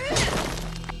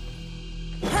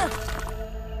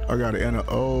 I got it in a.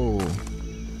 Oh.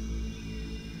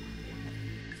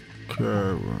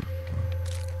 Okay.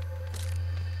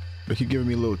 They keep giving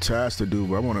me a little task to do,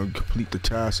 but I want to complete the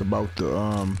task about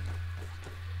the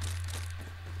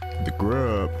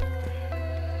grub.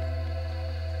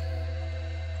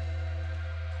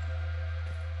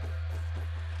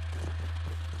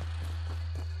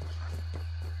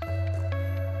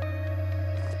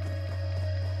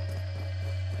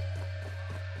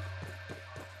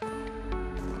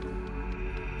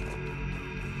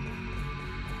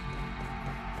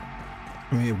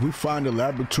 I mean, if we find a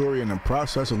laboratory in the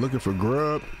process of looking for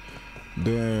grub,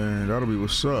 then that'll be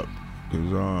what's up.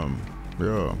 'Cause,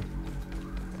 yeah.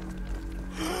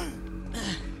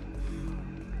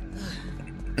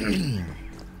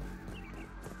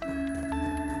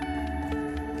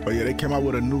 Oh yeah, they came out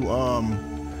with a new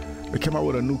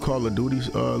Call of Duty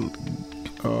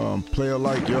player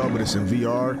like, y'all, but it's in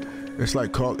VR. It's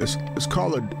like it's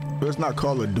not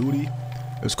Call of Duty.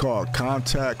 It's called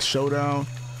Contact Showdown,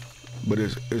 but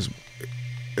it's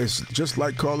just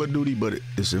like Call of Duty, but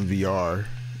it's in VR.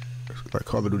 It's like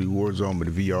Call of Duty Warzone, but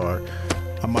VR.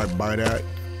 I might buy that.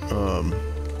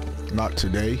 Not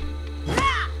today,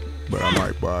 but I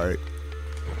might buy it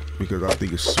because I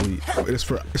think it's sweet. It's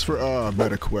for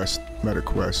MetaQuest,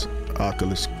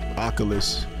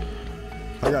 Oculus.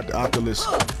 I got the Oculus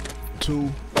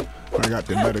 2. I got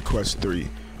the MetaQuest 3,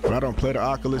 but I don't play the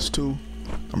Oculus 2.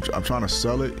 I'm trying to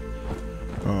sell it.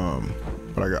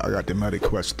 But I got the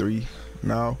MetaQuest 3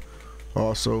 now,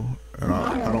 also, and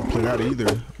I don't play that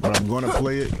either. But I'm gonna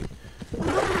play it.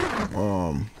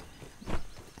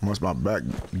 Once my back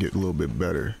get a little bit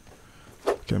better.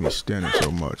 Can't be standing so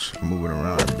much, moving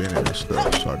around and bending and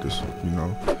stuff. So I just, I'm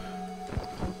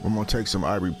gonna take some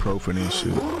ibuprofen and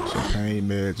shit, some pain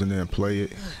meds, and then play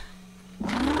it.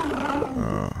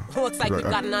 Looks like you've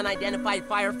got an unidentified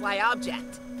firefly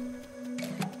object.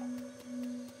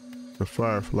 The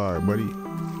firefly, buddy.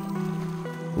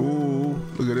 Ooh,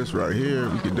 look at this right here.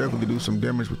 We could definitely do some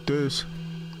damage with this.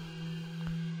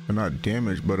 Well, not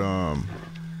damage, but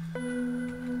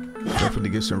definitely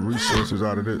get some resources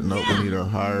out of it. Nope, we need a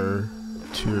higher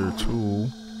tier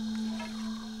tool.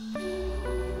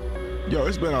 Yo,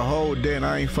 it's been a whole day and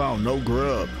I ain't found no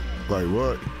grub. Like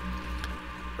what?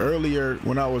 Earlier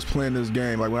when I was playing this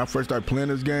game, like when I first started playing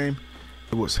this game,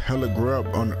 it was hella grub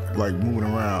on like moving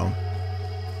around.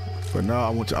 But now I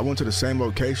went to the same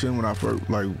location when I first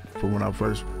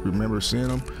remember seeing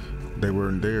them. They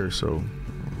weren't there, so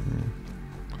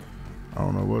I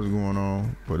don't know what's going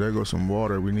on. But there goes some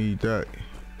water. We need that.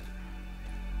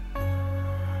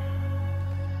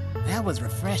 That was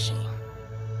refreshing.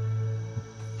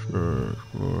 Sure.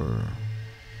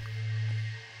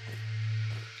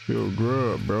 Kill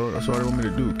grub, bro. That's all they want me to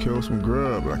do. Kill some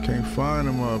grub. But I can't find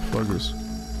them motherfuckers.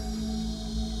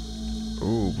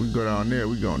 Oh, if we go down there,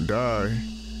 we gonna die.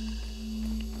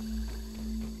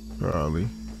 Probably.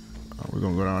 We're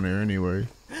gonna go down there anyway.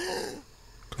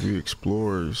 We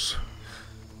explorers.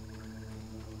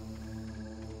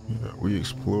 Yeah, we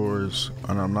explorers.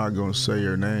 And I'm not gonna say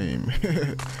your name.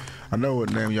 I know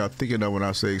what name y'all thinking of when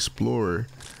I say explorer.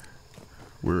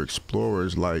 We're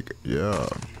explorers, like, yeah.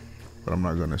 But I'm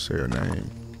not gonna say her name.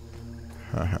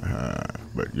 Ha ha ha.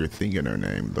 But you're thinking her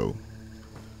name though.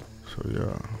 So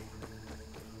yeah.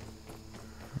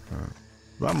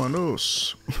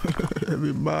 Vámonos.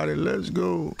 Everybody, let's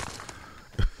go.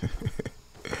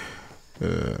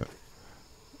 I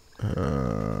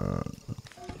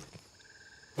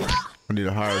need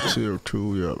a higher tier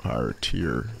tool. Yep, higher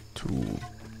tier tool.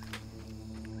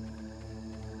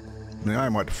 Man, I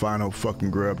ain't about to find no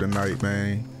fucking grub tonight,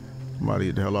 man. Somebody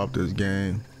get the hell off this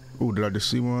game. Ooh, did I just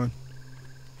see one?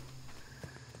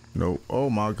 No. Oh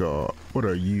my god. What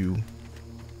are you?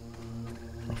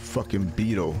 A fucking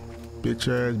beetle. Bitch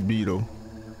ass beetle.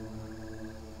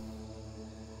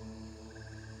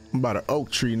 I'm by the oak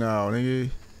tree now,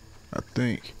 nigga. I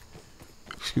think.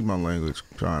 Excuse my language.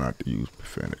 I'm trying not to use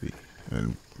profanity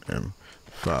and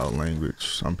foul language.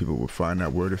 Some people will find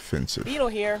that word offensive. Beetle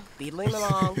here. Beetling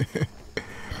along.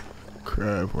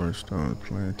 Crab, stone,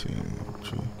 planting.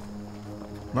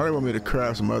 Now they want me to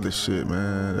craft some other shit,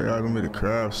 man. They want me to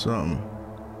craft something.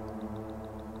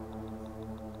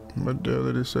 What the hell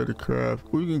did they say to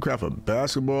craft? We can craft a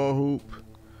basketball hoop.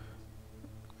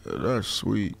 That's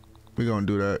sweet. We're gonna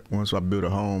do that once I build a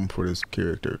home for this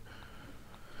character.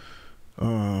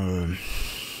 I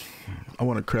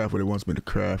want to craft what it wants me to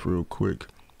craft real quick.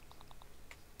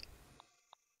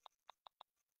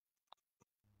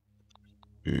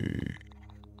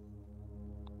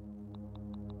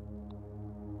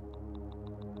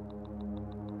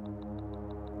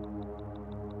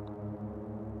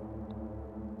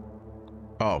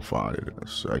 I'll find it in a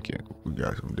second. We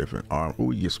got some different armor.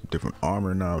 We get some different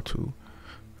armor now too.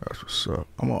 That's what's up.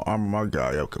 I'm gonna armor my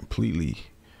guy up completely.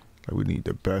 Like we need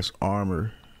the best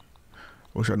armor.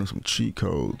 Wish I knew some cheat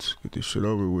codes. Get this shit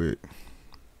over with.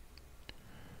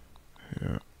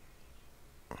 Yeah.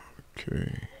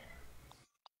 Okay.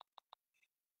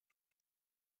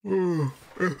 Oh,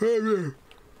 I have to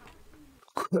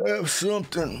grab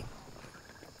something.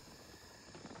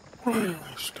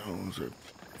 Stones are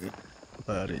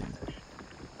body.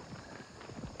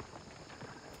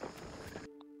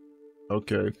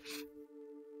 Okay.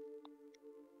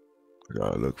 I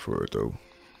gotta look for it though.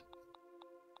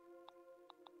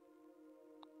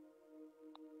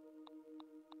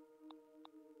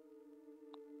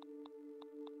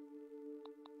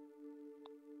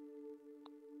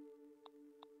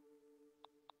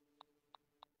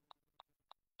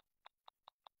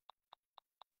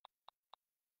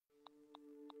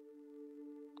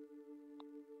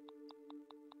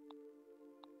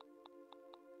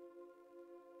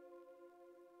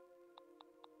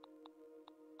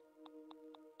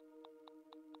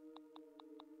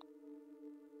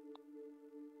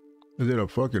 Is it a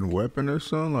fucking weapon or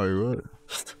something? Like what?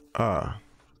 Ah.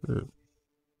 Shit.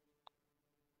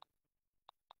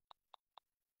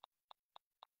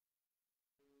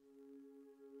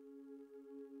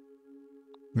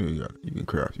 Yeah, you can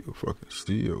craft you a fucking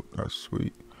steel. That's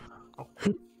sweet.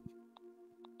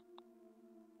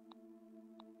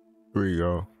 Here you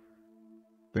go.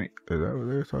 Think is that what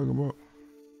they're talking about?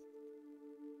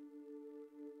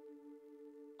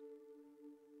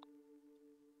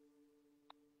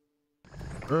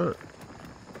 Uh,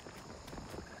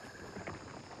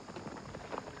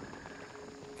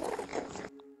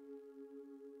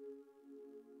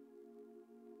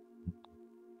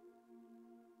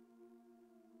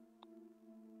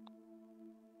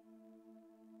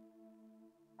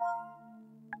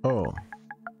 oh.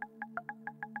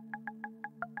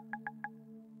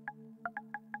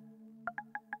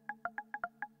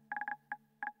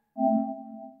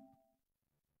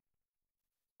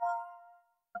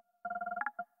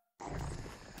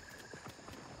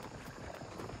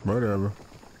 Whatever.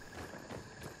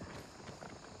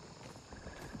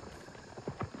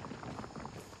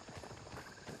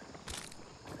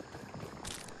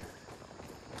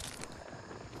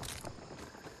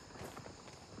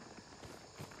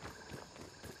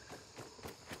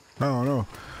 I don't know.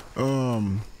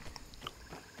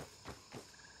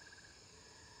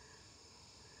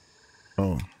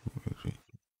 Oh.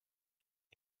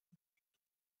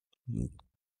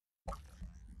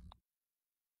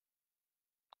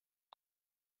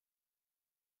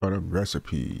 What up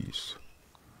recipes?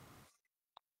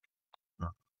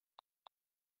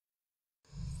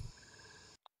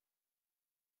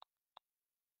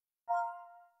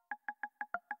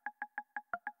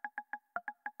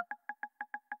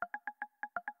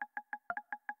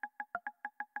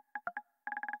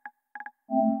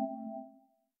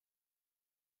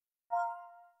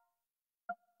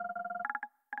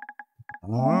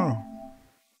 Oh.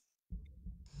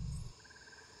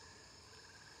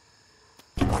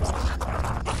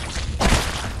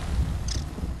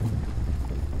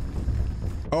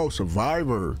 Oh,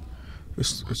 Survivor.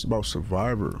 It's about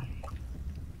Survivor.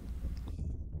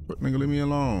 But nigga, leave me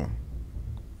alone.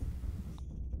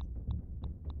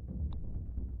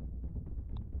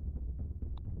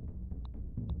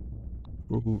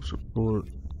 Food support.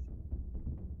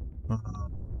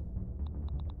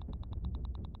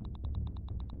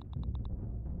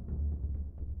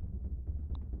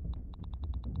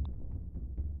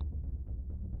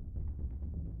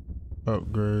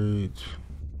 Upgrades.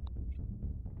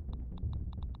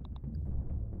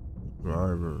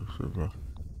 Survivor.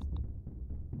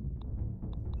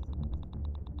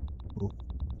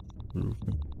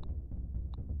 Okay.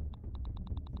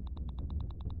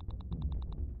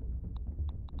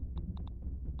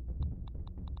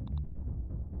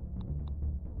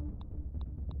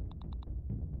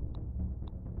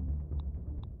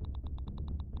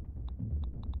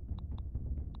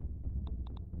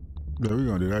 Yeah, we're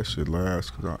gonna do that shit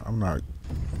last because I'm not,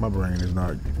 my brain is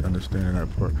not understanding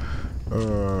that part.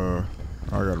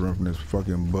 I gotta run from this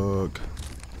fucking bug.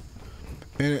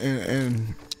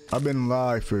 And I've been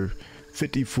live for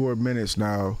 54 minutes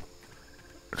now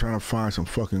trying to find some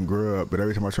fucking grub, but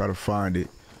every time I try to find it,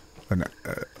 an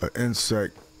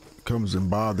insect comes and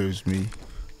bothers me.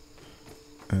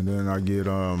 And then I get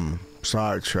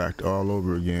sidetracked all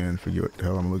over again, forget what the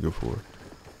hell I'm looking for.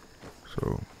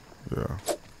 So, yeah.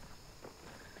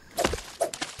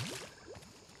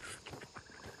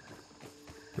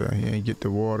 Yeah, he ain't get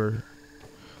the water.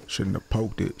 Shouldn't have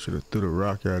poked it. Should have threw the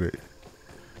rock at it.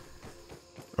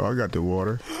 Oh, I got the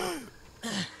water.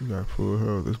 We got full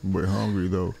health. This boy hungry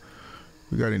though.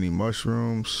 We got any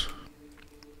mushrooms?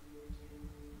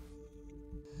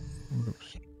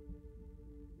 Oops.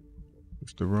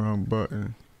 the wrong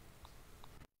button.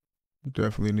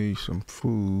 Definitely need some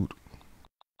food.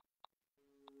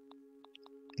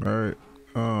 All right.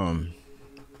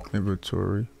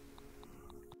 Inventory.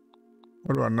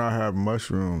 Why do I not have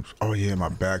mushrooms? Oh yeah, my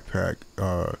backpack.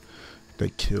 They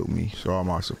killed me, so all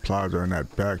my supplies are in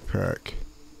that backpack.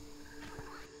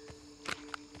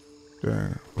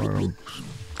 Damn,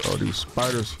 all these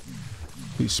spiders.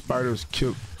 These spiders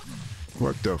killed.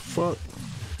 What the fuck?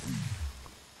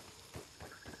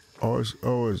 Oh,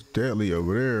 it's deadly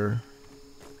over there.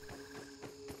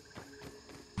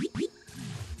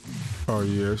 Oh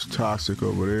yeah, it's toxic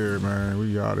over there, man.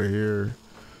 We out of here.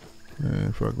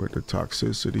 Man, fuck with the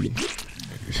toxicity.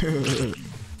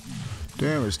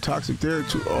 Damn, it's toxic there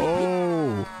too.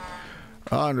 Oh,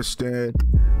 I understand.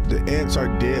 The ants are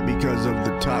dead because of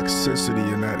the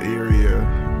toxicity in that area,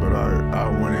 but I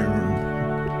went in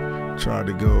and tried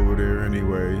to go over there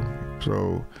anyway.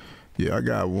 So yeah, I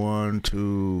got 1,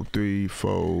 2, 3,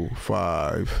 4,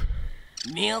 5.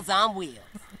 Meals on wheels.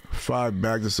 5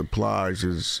 bags of supplies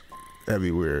is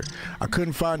everywhere. I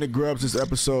couldn't find the grubs this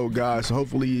episode, guys. So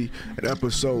hopefully in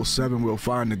episode 7 we'll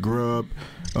find the grub.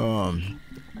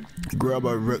 Grub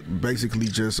are basically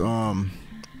just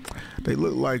they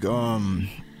look like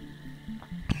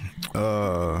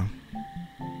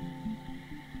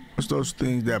what's those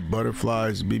things that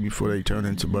butterflies be before they turn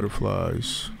into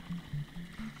butterflies?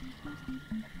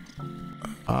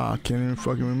 I can't even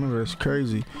fucking remember. That's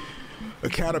crazy. A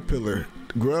caterpillar.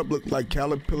 Grub look like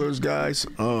caterpillars, guys.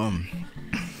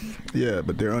 Yeah,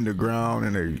 but they're underground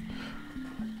and they,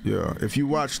 yeah. If you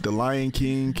watch The Lion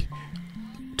King,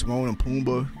 Timon and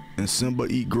Pumbaa and Simba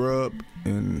eat grub,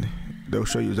 and they'll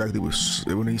show you exactly what,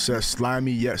 when he says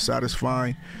slimy yet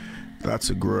satisfying, that's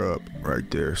a grub right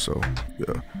there. So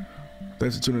yeah,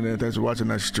 thanks for tuning in. Thanks for watching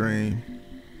that stream.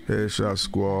 Headshot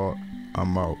Squad.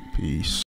 I'm out. Peace.